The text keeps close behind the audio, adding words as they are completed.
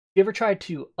You ever tried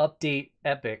to update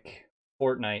Epic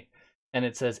Fortnite and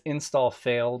it says install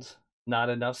failed, not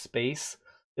enough space?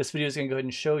 This video is going to go ahead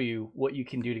and show you what you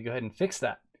can do to go ahead and fix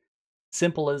that.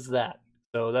 Simple as that.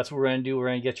 So that's what we're going to do. We're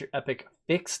going to get your Epic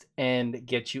fixed and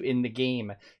get you in the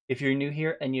game. If you're new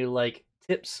here and you like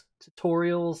tips,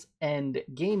 tutorials, and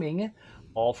gaming,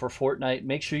 all for Fortnite,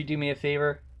 make sure you do me a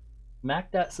favor.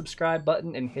 Smack that subscribe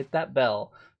button and hit that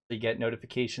bell so you get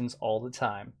notifications all the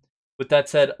time. With that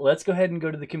said, let's go ahead and go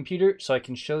to the computer so I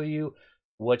can show you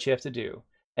what you have to do.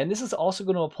 And this is also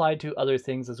going to apply to other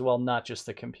things as well, not just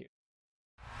the computer.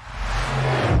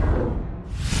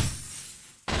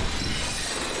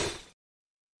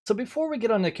 So before we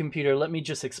get on the computer, let me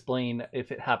just explain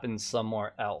if it happens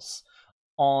somewhere else.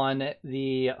 On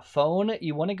the phone,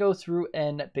 you want to go through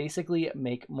and basically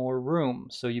make more room.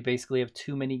 So you basically have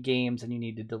too many games and you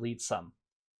need to delete some.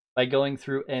 By going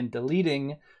through and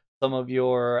deleting some of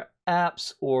your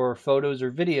apps or photos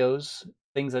or videos,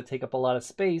 things that take up a lot of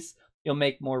space, you'll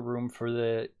make more room for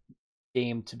the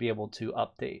game to be able to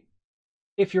update.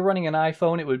 If you're running an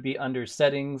iPhone, it would be under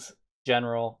Settings,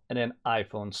 General, and then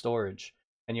iPhone Storage.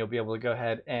 And you'll be able to go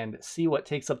ahead and see what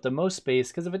takes up the most space,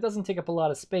 because if it doesn't take up a lot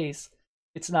of space,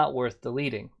 it's not worth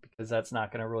deleting, because that's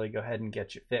not going to really go ahead and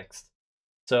get you fixed.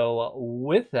 So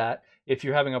with that, if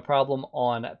you're having a problem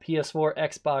on PS4,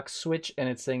 Xbox, Switch, and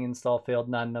it's saying install failed,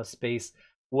 not enough space,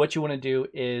 what you want to do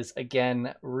is,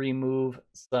 again, remove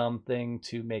something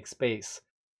to make space.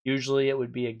 Usually it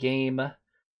would be a game.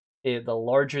 The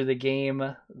larger the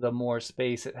game, the more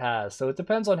space it has. So it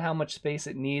depends on how much space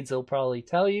it needs. It'll probably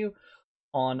tell you.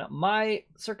 On my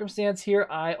circumstance here,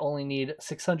 I only need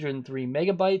 603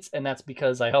 megabytes, and that's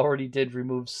because I already did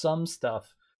remove some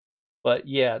stuff. But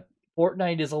yeah,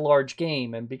 Fortnite is a large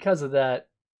game, and because of that,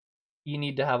 you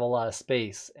need to have a lot of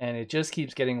space, and it just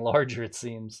keeps getting larger, it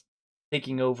seems,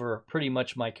 taking over pretty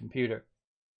much my computer.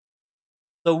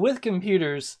 So with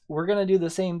computers, we're going to do the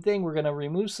same thing. We're going to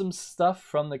remove some stuff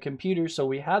from the computer so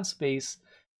we have space,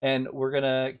 and we're going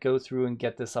to go through and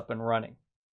get this up and running.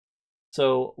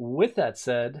 So with that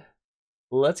said,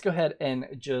 let's go ahead and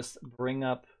just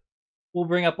we'll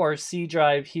bring up our C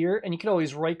drive here, and you can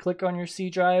always right click on your C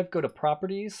drive, go to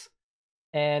properties,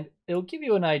 and it'll give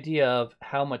you an idea of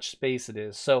how much space it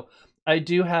is. So I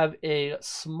do have a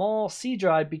small C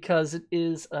drive because it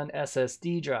is an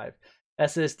SSD drive.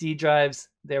 SSD drives,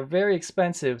 they're very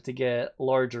expensive to get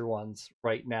larger ones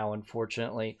right now,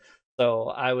 unfortunately. So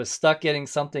I was stuck getting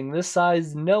something this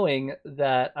size knowing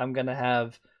that I'm going to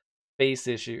have space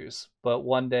issues, but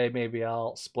one day maybe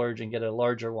I'll splurge and get a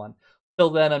larger one.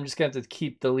 Till then, I'm just going to have to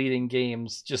keep deleting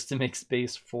games just to make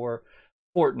space for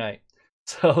Fortnite.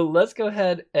 So let's go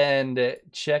ahead and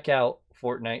check out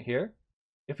Fortnite here.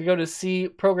 If we go to C,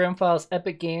 Program Files,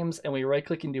 Epic Games, and we right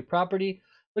click and do Property,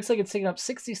 looks like it's taking up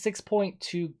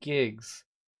 66.2 gigs.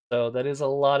 So that is a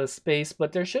lot of space,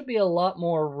 but there should be a lot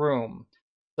more room.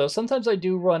 So sometimes I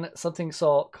do run something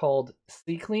called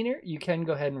CCleaner. You can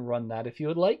go ahead and run that if you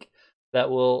would like. That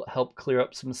will help clear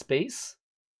up some space.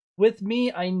 With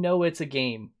me, I know it's a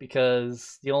game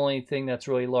because the only thing that's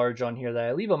really large on here that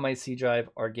I leave on my C drive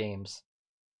are games.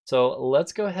 So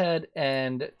let's go ahead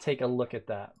and take a look at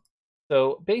that.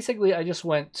 So basically, I just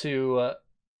went to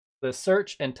the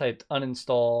search and typed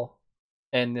uninstall,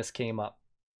 and this came up.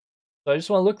 So I just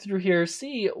want to look through here,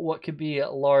 see what could be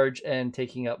large and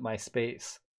taking up my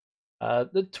space.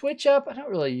 The Twitch app, I don't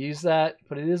really use that,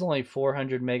 but it is only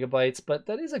 400 megabytes, but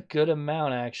that is a good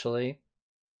amount, actually.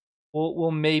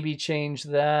 We'll maybe change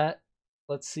that.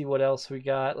 Let's see what else we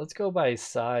got. Let's go by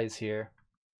size here.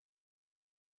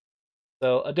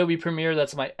 So Adobe Premiere,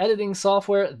 that's my editing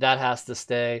software. That has to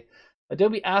stay.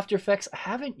 Adobe After Effects, I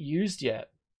haven't used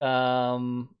yet.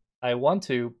 I want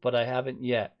to, but I haven't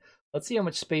yet. Let's see how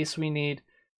much space we need.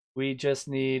 We just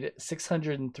need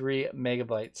 603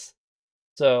 megabytes.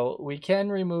 So we can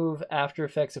remove After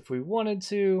Effects if we wanted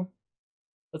to.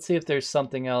 Let's see if there's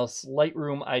something else.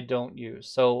 Lightroom I don't use.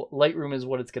 So Lightroom is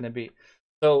what it's going to be.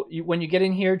 So when you get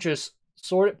in here, just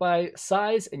sort it by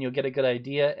size and you'll get a good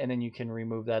idea, and then you can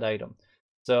remove that item.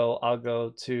 So I'll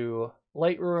go to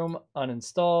Lightroom,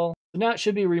 uninstall. So now it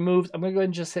should be removed. I'm going to go ahead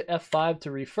and just hit F5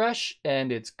 to refresh,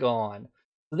 and it's gone.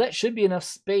 So that should be enough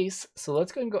space. So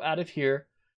let's go and go out of here,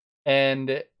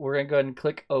 and we're going to go ahead and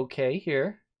click OK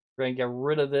here. We're going to get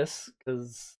rid of this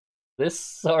because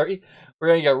we're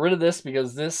going to get rid of this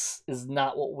because this is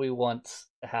not what we want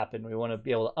to happen. We want to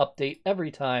be able to update every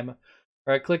time. All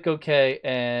right, click OK,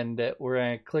 and we're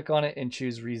going to click on it and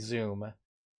choose resume.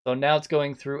 So now it's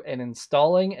going through and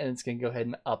installing, and it's going to go ahead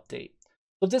and update.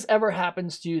 So if this ever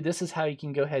happens to you, this is how you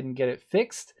can go ahead and get it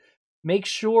fixed. Make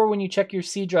sure when you check your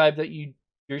C drive that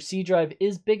you're your C drive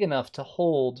is big enough to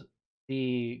hold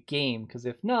the game, because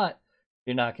if not,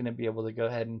 you're not going to be able to go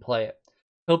ahead and play it.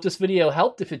 Hope this video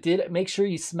helped. If it did, make sure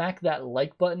you smack that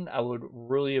like button. I would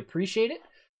really appreciate it.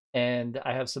 And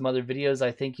I have some other videos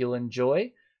I think you'll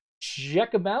enjoy.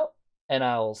 Check them out, and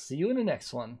I'll see you in the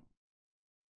next one.